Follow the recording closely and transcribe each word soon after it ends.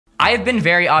I have been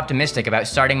very optimistic about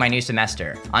starting my new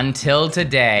semester. Until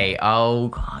today. Oh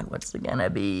God, what's it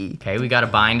gonna be? Okay, we got a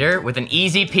binder with an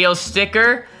easy peel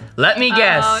sticker. Let me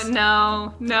guess. Oh,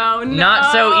 no.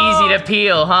 Not so easy to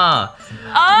peel, huh?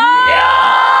 Oh! Yeah!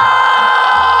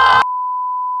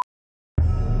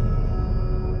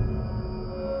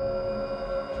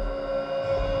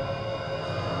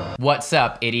 What's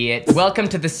up, idiot? Welcome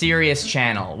to the Serious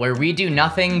Channel, where we do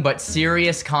nothing but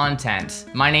serious content.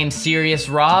 My name's Serious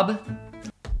Rob.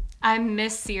 I'm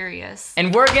Miss Serious.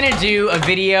 And we're gonna do a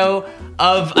video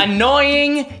of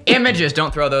annoying images.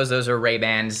 Don't throw those are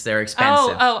Ray-Bans, they're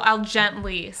expensive. Oh, I'll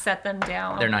gently set them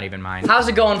down. They're not even mine. How's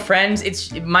it going, friends?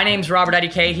 My name's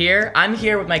RobertIDK here. I'm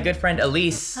here with my good friend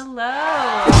Elise. Hello.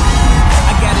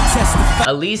 I gotta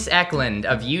testify. Elise Ecklund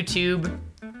of YouTube.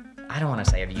 I don't want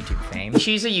to say of YouTube fame.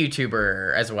 She's a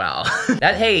YouTuber as well.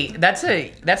 That's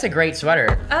a great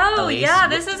sweater. Oh, Elise. yeah,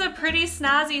 this is a pretty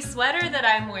snazzy sweater that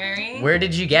I'm wearing. Where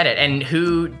did you get it? And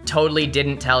who totally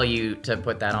didn't tell you to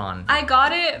put that on? I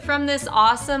got it from this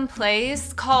awesome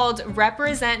place called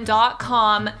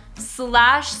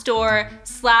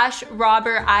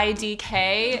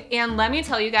represent.com/store/RobertIDK. And let me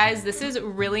tell you guys, this is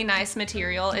really nice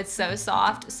material. It's so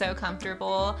soft, so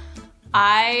comfortable.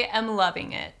 I am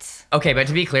loving it. Okay, but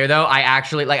to be clear though, I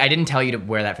didn't tell you to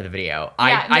wear that for the video.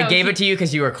 Yeah, I gave it to you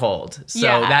because you were cold. So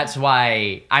that's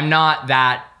why I'm not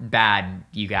that bad,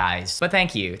 you guys. But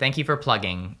thank you. Thank you for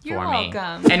plugging You're for me.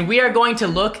 welcome. And we are going to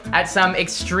look at some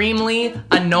extremely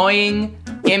annoying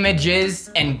images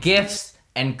and GIFs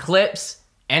and clips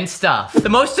and stuff. The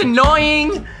most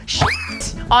annoying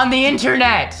shit on the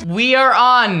internet. We are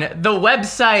on the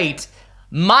website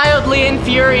Mildly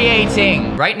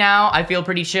Infuriating. Right now, I feel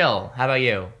pretty chill. How about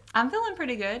you? I'm feeling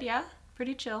pretty good, yeah.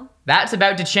 Pretty chill. That's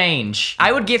about to change.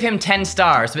 I would give him 10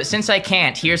 stars, but since I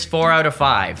can't, here's 4 out of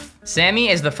 5. Sammy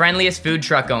is the friendliest food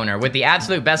truck owner with the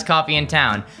absolute best coffee in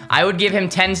town. I would give him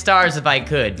 10 stars if I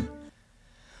could.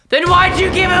 Then why'd you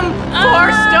give him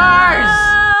 4 stars?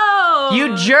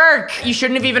 You jerk! You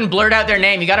shouldn't have even blurred out their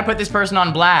name. You gotta put this person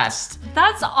on blast.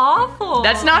 That's awful.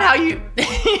 That's not how you...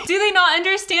 Do they not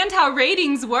understand how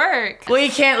ratings work? Well,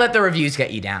 you can't let the reviews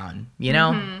get you down, you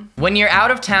know? When you're out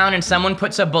of town and someone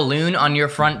puts a balloon on your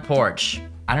front porch.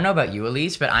 I don't know about you,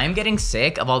 Elise, but I'm getting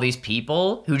sick of all these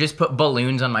people who just put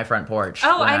balloons on my front porch.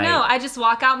 Oh, I know. I just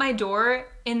walk out my door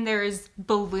and there's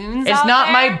balloons It's out not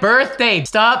there. my birthday.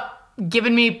 Stop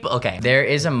giving me, okay. There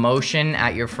is a motion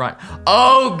at your front.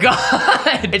 Oh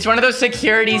God. It's one of those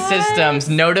security systems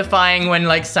notifying when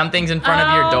like something's in front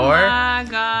of your door. Oh my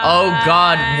God. Oh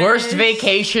God, worst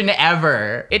vacation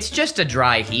ever. It's just a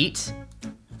dry heat.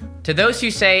 To those who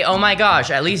say, oh my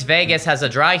gosh, at least Vegas has a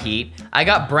dry heat, I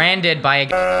got branded by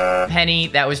a penny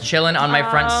that was chilling on my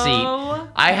front seat.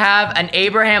 I have an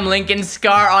Abraham Lincoln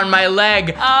scar on my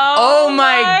leg. Oh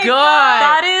my God.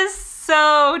 That is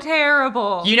so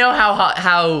terrible. You know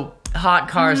how hot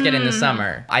cars get in the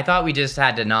summer. I thought we just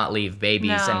had to not leave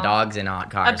babies and dogs in hot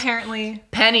cars. Apparently.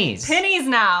 Pennies. Pennies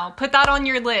now. Put that on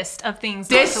your list of things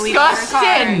not to leave in your car.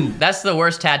 Disgusting! That's the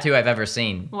worst tattoo I've ever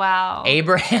seen. Wow.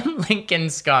 Abraham Lincoln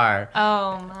scar.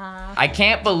 Oh my. I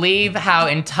can't believe how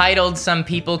entitled some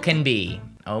people can be.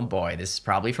 Oh boy, this is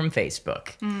probably from Facebook.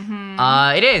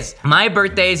 It is. My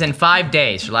birthday's in 5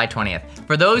 days, July 20th.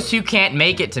 For those who can't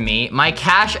make it to me, my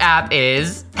Cash App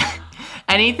is...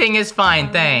 Anything is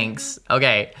fine, thanks.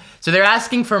 Okay, so they're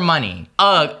asking for money.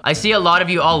 Ugh, I see a lot of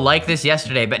you all liked this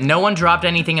yesterday, but no one dropped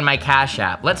anything in my Cash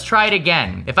App. Let's try it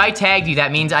again. If I tagged you,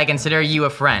 that means I consider you a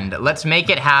friend. Let's make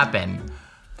it happen.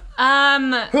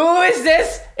 Who is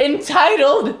this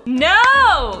entitled?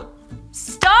 No!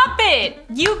 Stop it!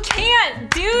 You can't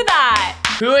do that!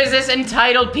 Who is this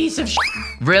entitled piece of shit?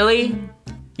 Really?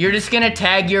 You're just gonna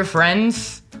tag your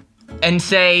friends and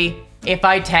say, if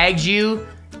I tagged you,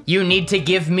 you need to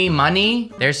give me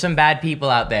money? There's some bad people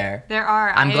out there. There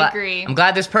are, I agree. I'm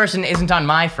glad this person isn't on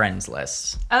my friends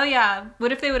list. Oh yeah,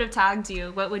 what if they would have tagged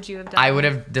you? What would you have done? I would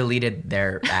have deleted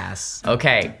their ass.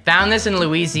 Okay, found this in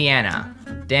Louisiana.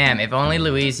 Damn, if only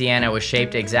Louisiana was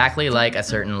shaped exactly like a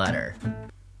certain letter.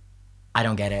 I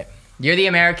don't get it. You're the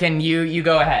American, you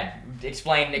go ahead.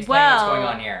 Explain what's going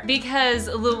on here. Because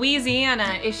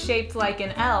Louisiana is shaped like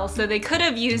an L, so they could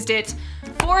have used it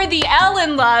for the L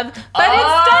in love, but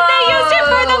instead they used it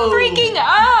for the freaking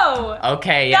O.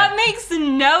 Okay, yeah. That makes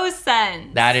no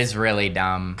sense. That is really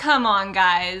dumb. Come on,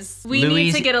 guys. We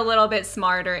need to get a little bit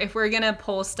smarter if we're gonna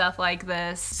pull stuff like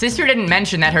this. Sister didn't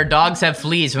mention that her dogs have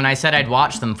fleas when I said I'd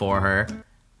watch them for her.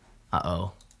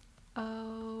 Uh-oh.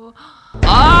 Oh.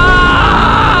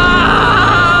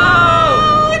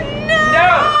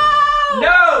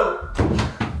 No!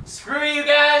 Screw you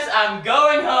guys, I'm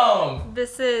going home.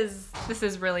 This This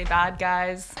is really bad,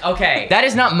 guys. Okay, that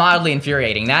is not mildly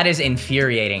infuriating. That is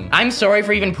infuriating. I'm sorry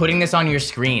for even putting this on your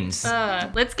screens.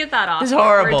 Let's get that off. It's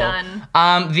horrible. We're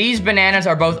done. These bananas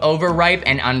are both overripe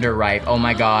and underripe. Oh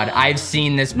my God, I've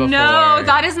seen this before. No,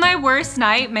 that is my worst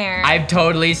nightmare. I've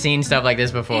totally seen stuff like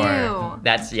this before. Ew.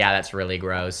 That's really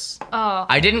gross. Oh.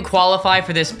 I didn't qualify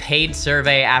for this paid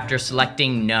survey after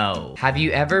selecting no. Have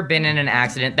you ever been in an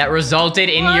accident that resulted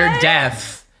in your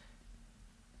death?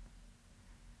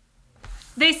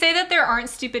 They say that there aren't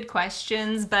stupid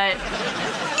questions, but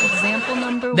example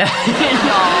number one.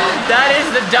 That is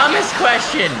the dumbest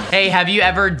question. Hey, have you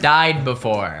ever died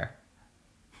before?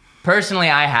 Personally,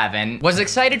 I haven't. Was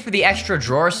excited for the extra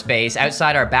drawer space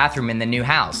outside our bathroom in the new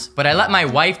house, but I let my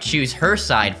wife choose her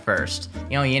side first.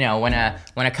 You know, when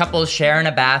a couple is sharing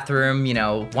a bathroom, you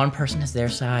know, one person has their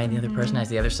side, the other person has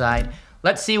the other side.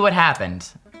 Let's see what happened.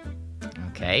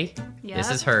 Okay, This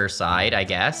is her side, I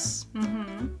guess.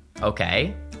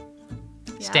 Okay.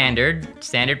 Yeah.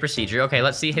 Standard procedure. Okay,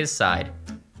 let's see his side.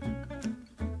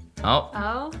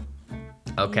 Oh.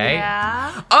 Okay.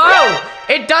 Yeah. Oh!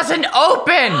 It doesn't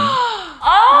open!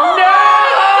 Oh! No!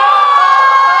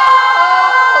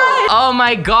 Oh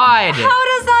my God.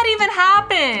 How does that even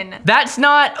happen? That's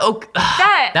not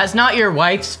That's not your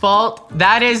wife's fault.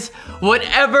 That is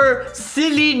whatever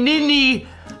silly ninny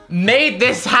made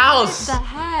this house.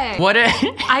 What the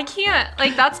heck? I can't,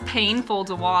 like, that's painful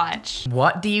to watch.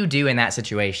 What do you do in that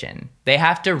situation? They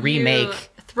have to remake. You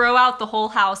throw out the whole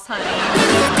house, honey.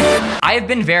 I have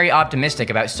been very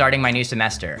optimistic about starting my new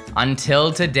semester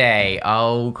until today.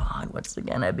 Oh God, what's it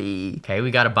gonna be? Okay, we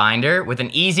got a binder with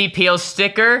an easy peel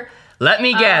sticker. Let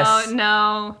me guess.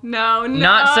 Oh, no.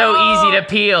 Not so easy to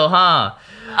peel, huh?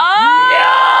 Oh!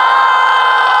 No!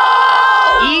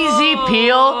 Easy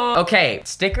peel? Okay,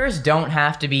 stickers don't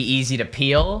have to be easy to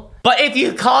peel, but if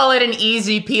you call it an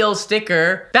easy peel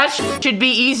sticker, that should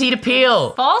be easy to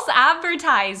peel. False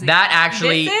advertising. That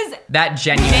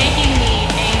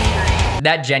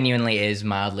genuinely is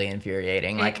mildly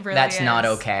infuriating. Like, really that's is. Not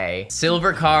okay.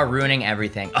 Silver car ruining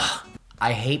everything. Ugh.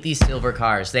 I hate these silver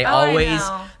cars. They always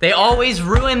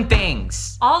ruin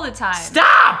things. All the time.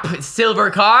 Stop, silver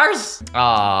cars.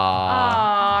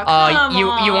 Come you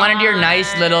wanted your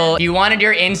on. you wanted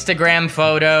your Instagram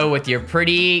photo with your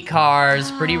pretty cars,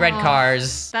 pretty red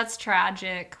cars. That's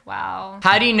tragic, wow.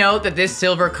 How do you know that this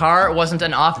silver car wasn't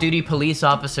an off-duty police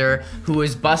officer who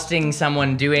was busting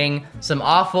someone doing some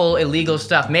awful illegal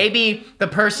stuff? Maybe the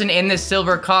person in this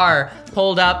silver car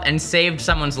pulled up and saved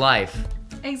someone's life.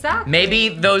 Exactly. Maybe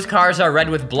those cars are red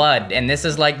with blood, and this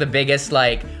is like the biggest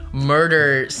like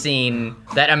murder scene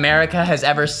that America has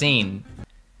ever seen.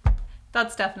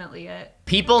 That's definitely it.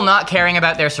 People not caring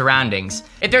about their surroundings.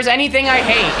 If there's anything I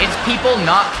hate, it's people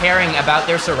not caring about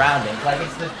their surroundings. Like,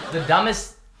 it's the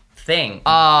dumbest thing.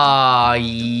 Aw,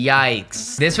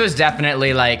 yikes. This was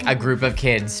definitely like a group of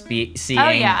kids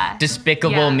seeing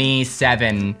Despicable Me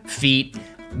 7 feet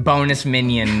bonus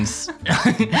minions.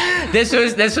 This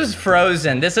was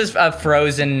Frozen. This is a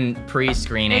Frozen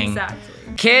pre-screening. Exactly.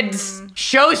 Kids,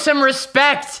 show some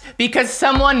respect because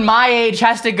someone my age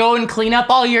has to go and clean up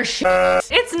all your shit.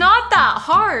 It's not that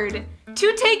hard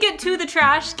to take it to the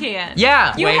trash can.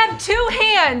 Yeah, You have 2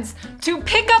 hands to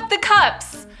pick up the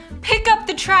cups, pick up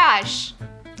the trash,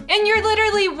 and you're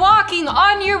literally walking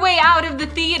on your way out of the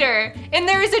theater, and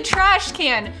there is a trash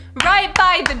can right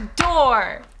by the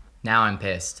door. Now I'm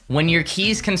pissed. When your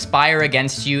keys conspire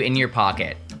against you in your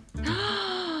pocket.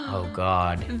 Oh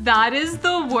God. That is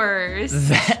the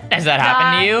worst. Has that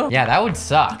happened to you? Yeah, that would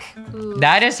suck. Ooh.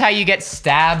 That is how you get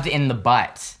stabbed in the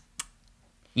butt.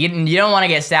 You don't want to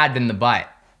get stabbed in the butt.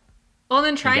 Well,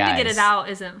 then trying to get it out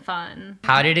isn't fun.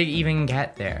 How did it even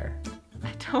get there?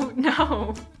 I don't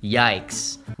know.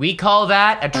 Yikes. We call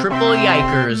that a triple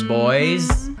yikers,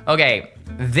 boys. Okay,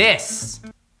 this.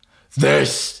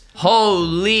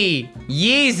 Holy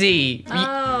Yeezy.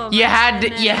 Oh, you had to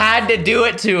do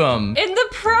it to him. In the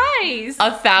price.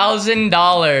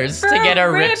 $1,000 to get a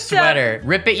ripped sweater.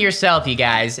 Rip it yourself, you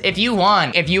guys. If you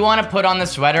want to put on the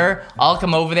sweater, I'll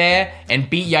come over there and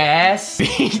beat your ass.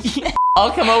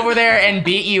 I'll come over there and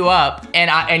beat you up,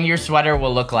 and your sweater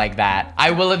will look like that. I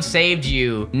will have saved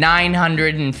you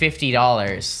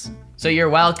 $950. So you're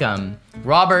welcome.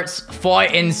 Robert's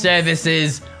Fighting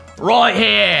Services right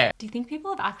here. Do you think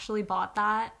people have actually bought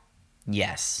that?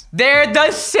 Yes. They're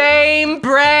the same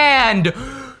brand.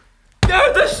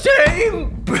 They're the same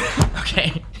brand.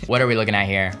 Okay. What are we looking at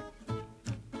here?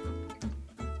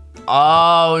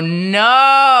 Oh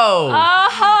no. No!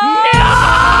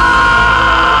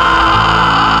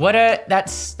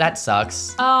 That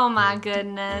sucks. Oh my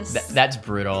goodness. That's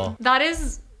brutal. That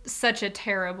is such a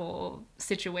terrible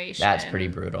situation. That's pretty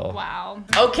brutal. Wow.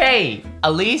 Okay,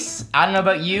 Elise, I don't know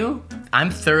about you. I'm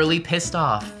thoroughly pissed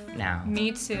off now.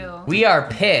 Me too. We are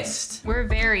pissed. We're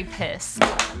very pissed.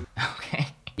 Okay.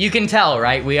 You can tell,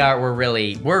 right? We're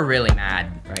really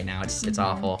mad right now. It's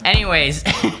awful. Anyways,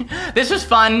 this was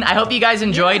fun. I hope you guys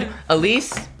enjoyed.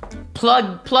 Elise,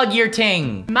 plug your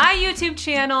ting. My YouTube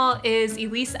channel is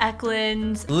Elise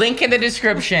Ecklund. Link in the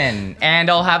description,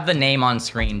 and I'll have the name on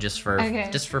screen just for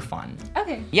fun.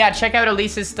 Okay. Yeah, check out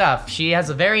Elise's stuff. She has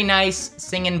a very nice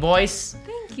singing voice.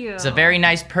 Thank you. She's a very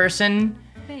nice person.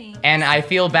 Thanks. And I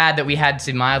feel bad that we had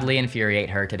to mildly infuriate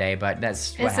her today, but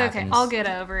that's what happens. It's okay. I'll get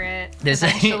over it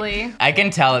eventually. I can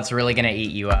tell it's really gonna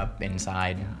eat you up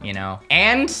inside, you know?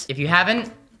 And if you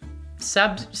haven't,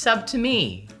 sub to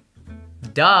me.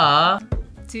 Duh.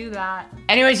 Do that.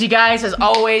 Anyways, you guys, as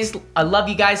always, I love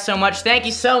you guys so much. Thank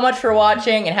you so much for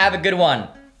watching, and have a good one.